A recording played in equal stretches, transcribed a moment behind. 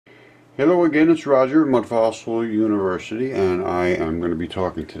Hello again, it's Roger, Mudfossil University, and I am going to be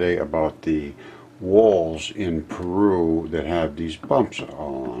talking today about the walls in Peru that have these bumps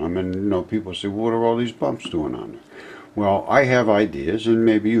all on them. And people say, what are all these bumps doing on there? Well, I have ideas, and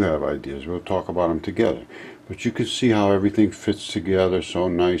maybe you have ideas. We'll talk about them together. But you can see how everything fits together so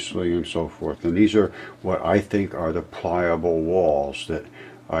nicely and so forth. And these are what I think are the pliable walls that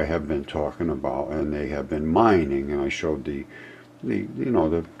I have been talking about, and they have been mining, and I showed the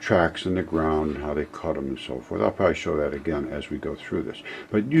tracks in the ground and how they cut them and so forth. I'll probably show that again as we go through this.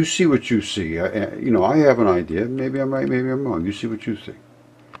 But you see what you see. I have an idea. Maybe I'm right, maybe I'm wrong. You see what you see.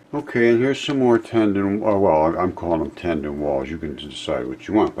 Okay, and here's some more tendon, well, I'm calling them tendon walls. You can decide what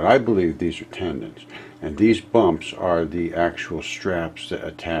you want. But I believe these are tendons. And these bumps are the actual straps that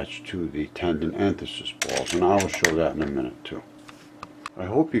attach to the tendon anthesis balls. And I will show that in a minute, too. I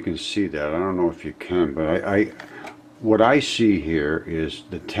hope you can see that. I don't know if you can, but what I see here is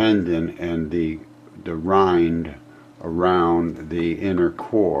the tendon and the rind around the inner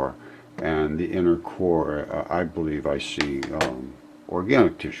core, and the inner core, I believe I see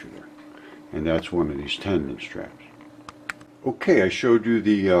organic tissue there, and that's one of these tendon straps. Okay, I showed you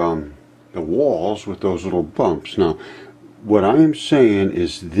the walls with those little bumps. Now, what I am saying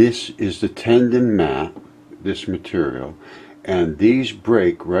is this is the tendon mat, this material, and these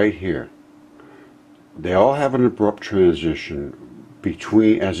break right here. They all have an abrupt transition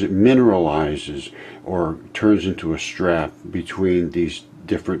between, as it mineralizes or turns into a strap between these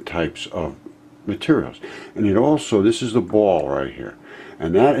different types of materials. And it also, this is the ball right here,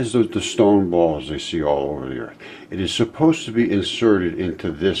 and that is the stone balls they see all over the earth. It is supposed to be inserted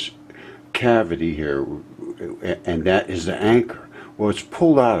into this cavity here, and that is the anchor. Well, it's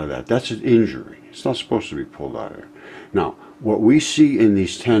pulled out of that. That's an injury. It's not supposed to be pulled out of there. Now, what we see in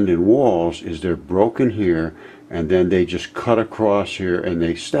these tendon walls is they're broken here, and then they just cut across here and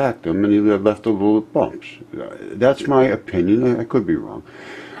they stack them, and they're left with little bumps. That's my opinion. I could be wrong.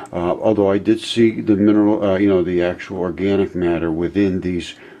 Although I did see the mineral, the actual organic matter within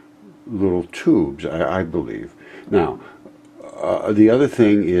these little tubes, I believe. Now, the other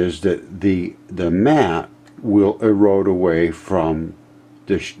thing is that the mat will erode away from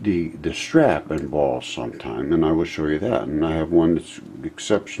the strap and balls sometime, and I will show you that. And I have one that's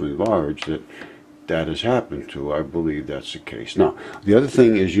exceptionally large that has happened to. I believe that's the case. Now, the other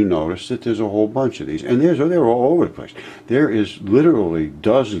thing is, you notice that there's a whole bunch of these, and they're all over the place. There is literally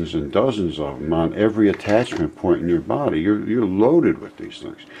dozens and dozens of them on every attachment point in your body. You're loaded with these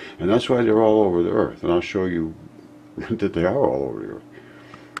things, and that's why they're all over the earth. And I'll show you that they are all over the earth.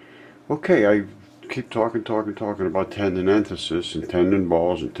 Okay, I keep talking about tendon anthesis and tendon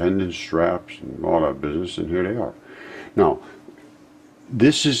balls and tendon straps and all that business, and here they are. Now,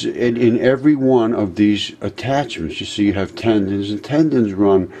 this is in every one of these attachments. You see, you have tendons, and tendons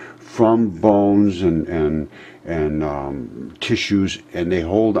run from bones and tissues, and they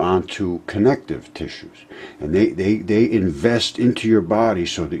hold on to connective tissues, and they invest into your body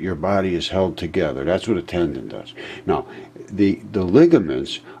so that your body is held together. That's what a tendon does. Now, the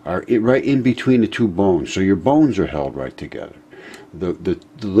ligaments are right in between the two bones, so your bones are held right together. The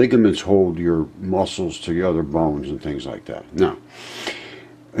ligaments hold your muscles to the other bones and things like that. Now,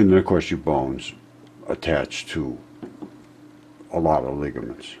 and then of course your bones attach to a lot of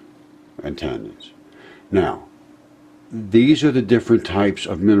ligaments and tendons. Now, these are the different types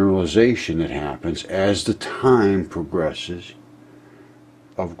of mineralization that happens as the time progresses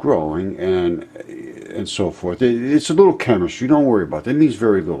of growing and so forth. It's a little chemistry. Don't worry about that. It means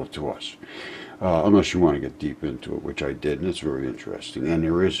very little to us, unless you want to get deep into it, which I did, and it's very interesting. And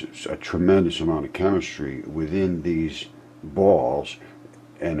there is a tremendous amount of chemistry within these balls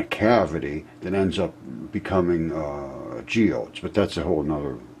and a cavity that ends up becoming geodes, but that's a whole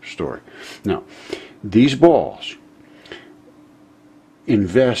nother story. Now, these balls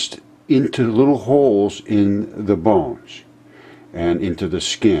invest into little holes in the bones and into the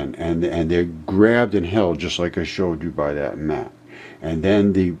skin, and they're grabbed and held just like I showed you by that mat. And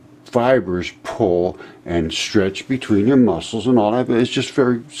then the fibers pull and stretch between your muscles and all that. But it's just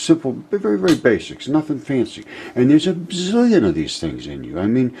very simple, very, very basics, nothing fancy. And there's a bazillion of these things in you. I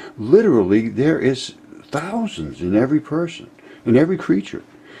mean, literally, there is thousands in every person, in every creature.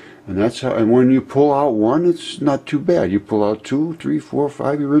 And that's how. And when you pull out one, it's not too bad. You pull out 2, 3, 4,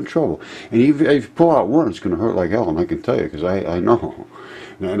 5, you're in trouble. And even if you pull out one, it's going to hurt like hell. And I can tell you, because I know.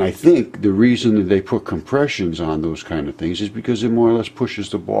 And I think the reason that they put compressions on those kind of things is because it more or less pushes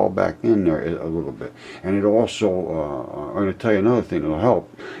the ball back in there a little bit. And it also, I'm going to tell you another thing that'll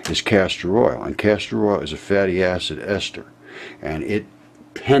help, is castor oil. And castor oil is a fatty acid ester. And it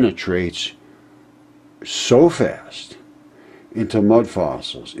penetrates so fast into mud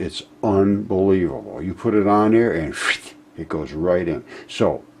fossils. It's unbelievable. You put it on there and it goes right in.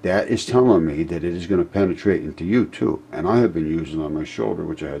 So that is telling me that it is going to penetrate into you too. And I have been using it on my shoulder,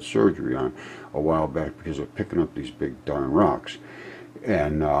 which I had surgery on a while back because of picking up these big darn rocks.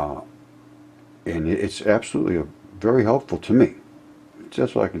 And it's absolutely very helpful to me.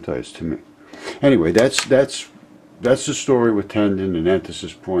 That's what I can tell you. It's to me. Anyway, that's the story with tendon and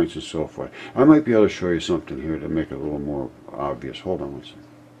antithesis points and so forth. I might be able to show you something here to make it a little more obvious. Hold on one second.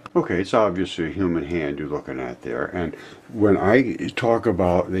 Okay, it's obviously a human hand you're looking at there. And when I talk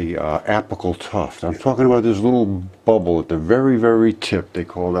about the apical tuft, I'm talking about this little bubble at the very, very tip. They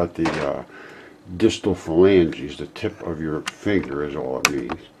call that the distal phalanges. The tip of your finger is all it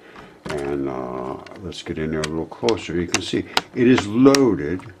means. And let's get in there a little closer. You can see it is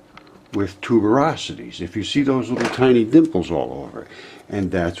loaded with tuberosities. If you see those little tiny dimples all over it. And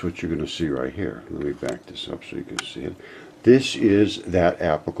that's what you're going to see right here. Let me back this up so you can see it. This is that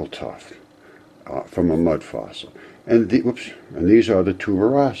apical tuft from a mud fossil. And these are the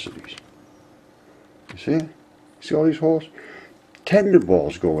tuberosities. You see it? See all these holes? Tendon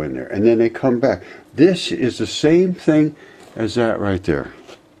balls go in there and then they come back. This is the same thing as that right there.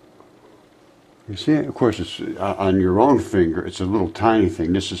 You see it? Of course, it's on your own finger. It's a little tiny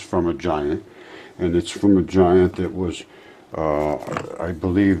thing. This is from a giant. And it's from a giant that was, I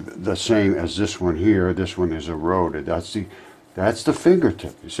believe, the same as this one here. This one is eroded. That's the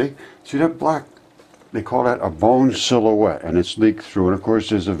fingertip. You see? See that black? They call that a bone silhouette. And it's leaked through. And, of course,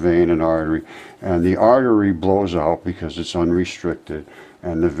 there's a vein and artery. And the artery blows out because it's unrestricted.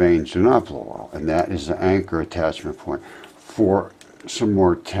 And the veins do not blow out. And that is the anchor attachment point for some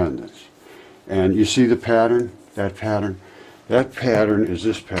more tendons. And you see the pattern? That pattern? That pattern is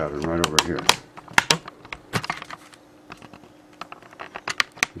this pattern right over here.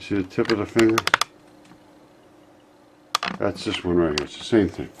 You see the tip of the finger? That's this one right here. It's the same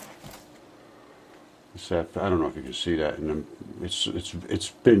thing. It's that, I don't know if you can see that. And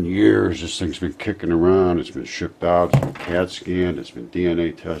it's been years. This thing's been kicking around. It's been shipped out. It's been CAT scanned. It's been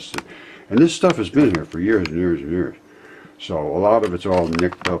DNA tested. And this stuff has been here for years and years and years. So a lot of it's all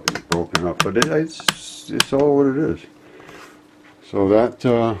nicked up and broken up, but it's all what it is. So that's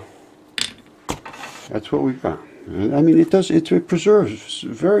what we got. I mean, it preserves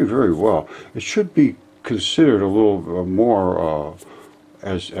very, very well. It should be considered a little more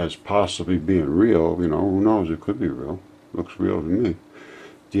as possibly being real. You know, who knows? It could be real. Looks real to me.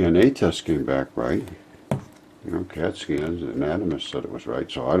 DNA test came back right. You know, CAT scans, the anatomist said it was right.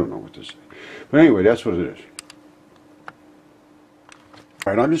 So I don't know what to say. But anyway, that's what it is.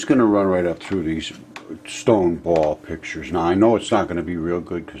 All right, I'm just going to run right up through these stone ball pictures. Now, I know it's not going to be real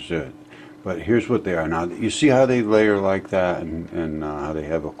good, but here's what they are. Now, you see how they layer like that and how they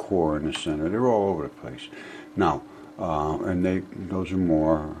have a core in the center. They're all over the place. Now, and those are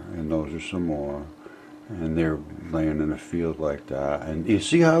more, and those are some more, and they're laying in a field like that. And you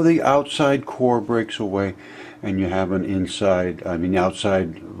see how the outside core breaks away, and you have an inside, the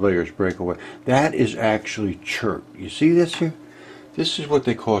outside layers break away. That is actually chert. You see this here? This is what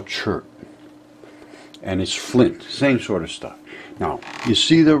they call chert, and it's flint, same sort of stuff. Now, you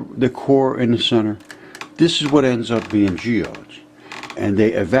see the core in the center? This is what ends up being geodes, and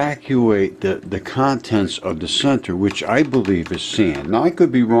they evacuate the contents of the center, which I believe is sand. Now, I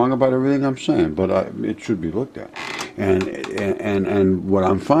could be wrong about everything I'm saying, but it should be looked at. And what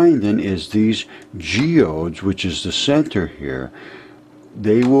I'm finding is these geodes, which is the center here,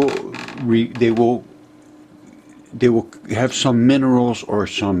 they will have some minerals or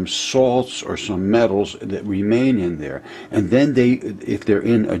some salts or some metals that remain in there, and then if they're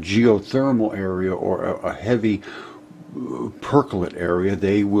in a geothermal area or a heavy percolate area,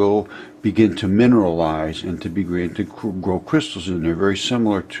 they will begin to mineralize and to begin to grow crystals in there, very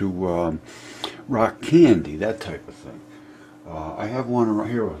similar to rock candy, that type of thing. I have one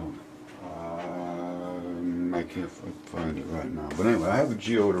right here with them. I can't find it right now, but anyway, I have a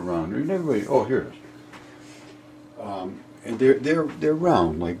geode around. Everybody, oh, here it is. And they're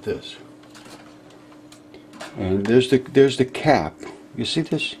round like this. And there's the cap. You see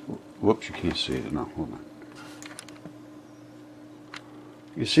this? Whoops, you can't see it now. Hold on.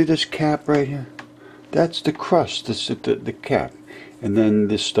 You see this cap right here? That's the crust. That's the cap. And then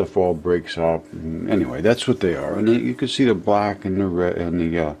this stuff all breaks up. And anyway, that's what they are. And then you can see the black and the red and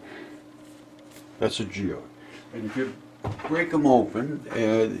the. That's a geode. And if you break them open,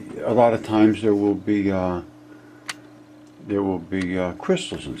 a lot of times there will be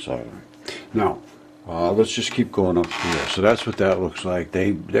crystals inside of it. Now, let's just keep going up here. So that's what that looks like.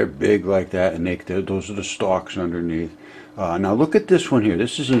 They're big like that, and those are the stalks underneath. Now look at this one here.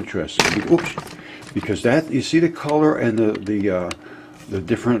 This is interesting. Oops. because that, you see the color and the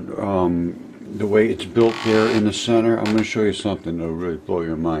different the way it's built there in the center. I'm going to show you something that'll really blow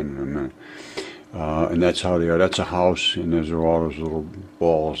your mind in a minute. And that's how they are. That's a house, and there's all those little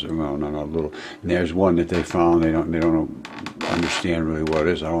balls. Well, no, not little. And there's one that they found. They don't understand really what it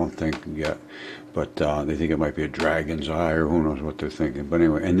is. I don't think yet, but they think it might be a dragon's eye, or who knows what they're thinking. But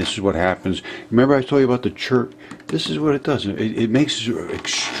anyway, and this is what happens. Remember I told you about the chert? This is what it does. It makes an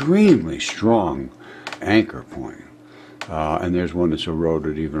extremely strong anchor point. And there's one that's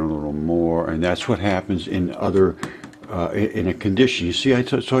eroded even a little more, and that's what happens in other. In a condition. You see, I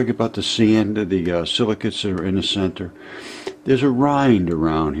talking about the sand, the silicates that are in the center. There's a rind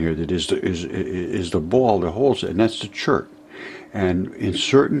around here that is the ball that holds it, and that's the chert. And in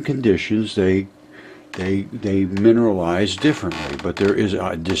certain conditions, they mineralize differently, but there is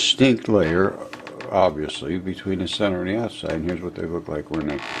a distinct layer, obviously, between the center and the outside. And here's what they look like when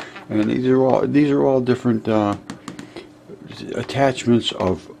they. And these are all different attachments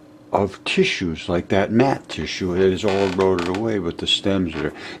of tissues, like that mat tissue that is all eroded away, but the stems are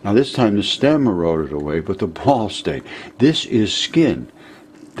there. Now this time the stem eroded away, but the ball stayed. This is skin.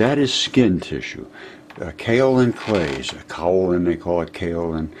 That is skin tissue. Kaolin clays, kaolin, they call it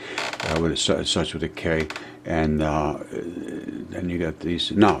kaolin, with such with a K. And then you got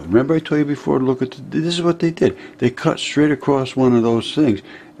these. Now, remember I told you before to look at this is what they did. They cut straight across one of those things,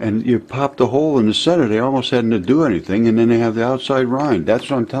 and you popped a hole in the center. They almost hadn't to do anything, and then they have the outside rind. That's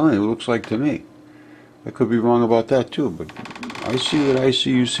what I'm telling you. It looks like to me. I could be wrong about that too, but I see what I see.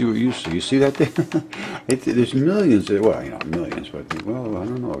 You see what you see. You see that thing? There's millions. Well, not millions, but well, I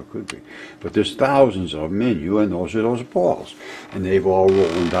don't know. It could be, but there's thousands of them in you, and those are those balls, and they've all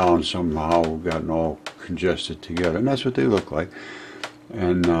rolling down somehow, gotten all congested together, and that's what they look like.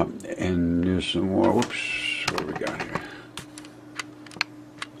 And there's some more. Whoops, what do we got here?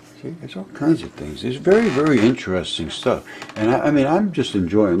 See, there's all kinds of things. It's very, very interesting stuff. And I mean, I'm just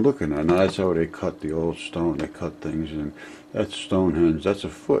enjoying looking at it. Now, that's how they cut the old stone. They cut things, and that's Stonehenge. That's a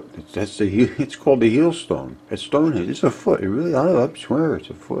foot. It's called the heel stone. It's Stonehenge. It's a foot. It really, I swear it's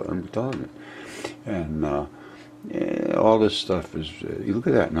a foot. I'm telling you. And yeah, all this stuff is, you look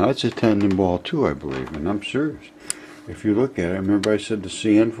at that. Now, it's a tendon ball too, I believe, and I'm serious. If you look at it, remember I said the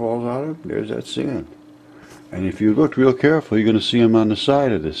sand falls out of it? There's that sand. And if you look real careful, you're going to see them on the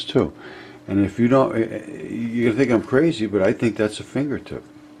side of this too. And if you don't, you're going to think I'm crazy, but I think that's a fingertip.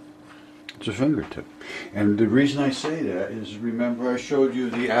 It's a fingertip. And the reason I say that is, remember I showed you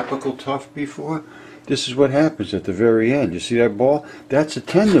the apical tuft before? This is what happens at the very end. You see that ball? That's a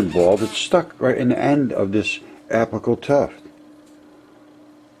tendon ball that's stuck right in the end of this apical tuft.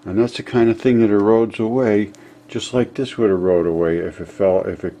 And that's the kind of thing that erodes away, just like this would erode away if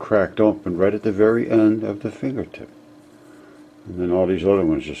it cracked open right at the very end of the fingertip. And then all these other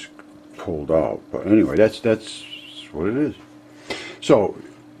ones just pulled out. But anyway, that's what it is. So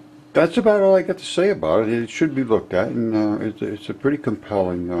that's about all I got to say about it. It should be looked at, and it's a pretty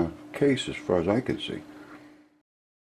compelling case as far as I can see.